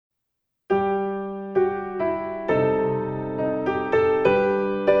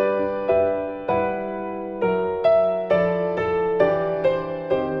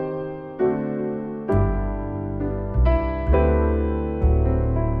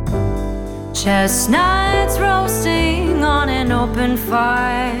Chestnuts roasting on an open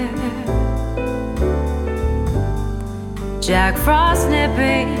fire, Jack Frost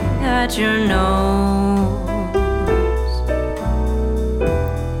nipping at your nose,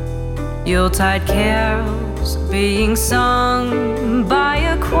 Yuletide carols being sung by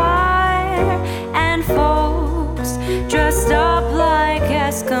a choir, and folks dressed up like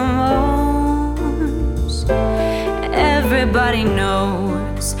Eskimos. Everybody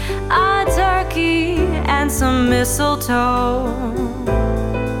knows a turkey and some mistletoe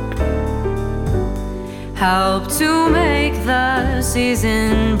help to make the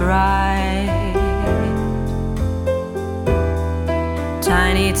season bright.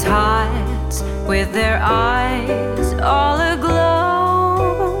 Tiny tots with their eyes all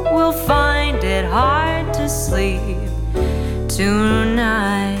aglow will find it hard to sleep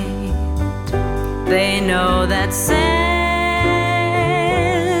tonight. They know that Santa's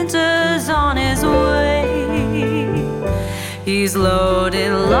on his way. He's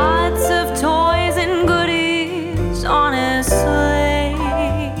loaded lots of toys and goodies on his sleigh,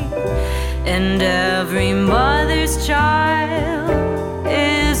 and every mother's child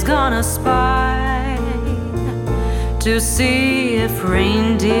is gonna spy to see if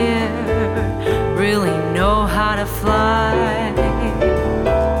reindeer really know how to fly.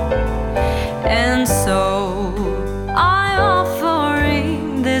 And so I'm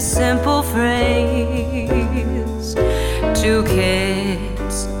offering this simple phrase to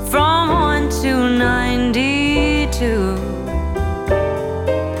kids from 1 to 92.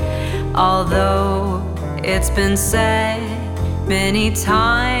 Although it's been said many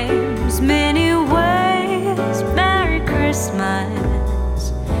times, many ways, Merry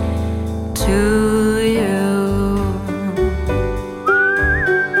Christmas to you.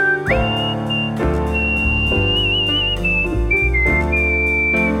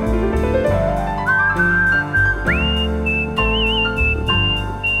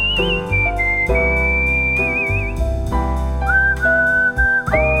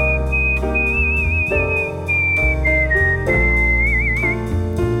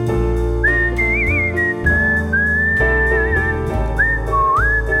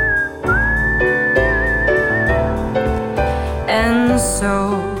 And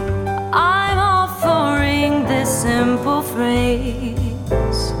so I'm offering this simple phrase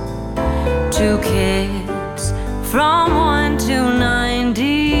to kids from 1 to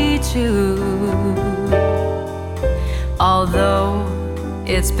 92. Although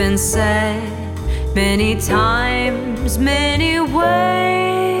it's been said many times, many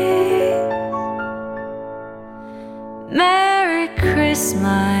ways, Merry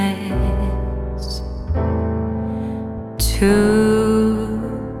Christmas to